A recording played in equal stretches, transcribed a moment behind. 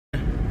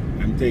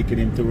taking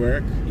him to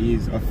work.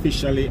 He's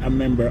officially a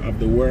member of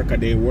the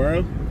Workaday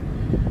world.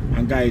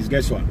 And guys,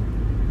 guess what?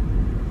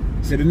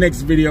 So the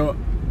next video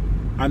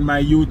on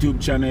my YouTube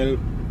channel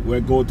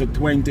will go to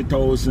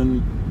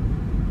 20,000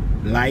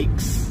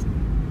 likes,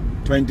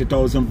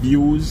 20,000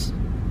 views.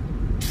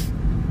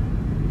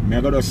 I'm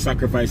gonna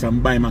sacrifice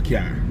and buy my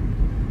car.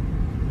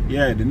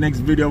 Yeah, the next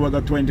video will go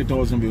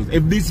 20,000 views.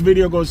 If this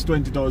video goes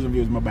 20,000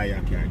 views, I'll buy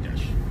your car,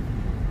 Josh.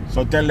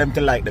 So tell them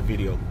to like the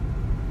video.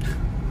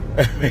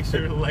 Make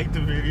sure to like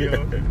the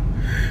video.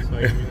 So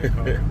I can win the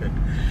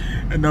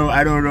car. No,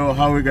 I don't know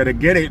how we're gonna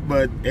get it,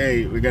 but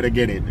hey, we're gonna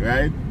get it,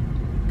 right?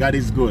 God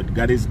is good.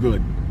 God is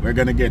good. We're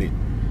gonna get it.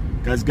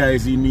 Because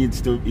guys, he need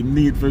to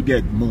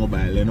get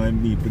mobile, you know, he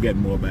need to get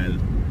mobile.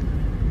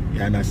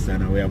 You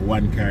understand? And we have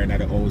one car in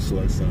the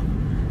household, so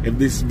if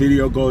this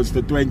video goes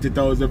to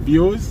 20,000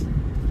 views,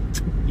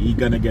 he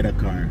gonna get a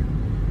car.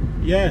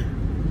 Yeah.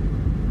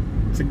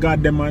 It's a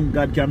God, man.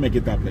 God can make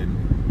it happen.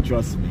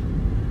 Trust me.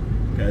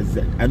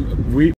 And we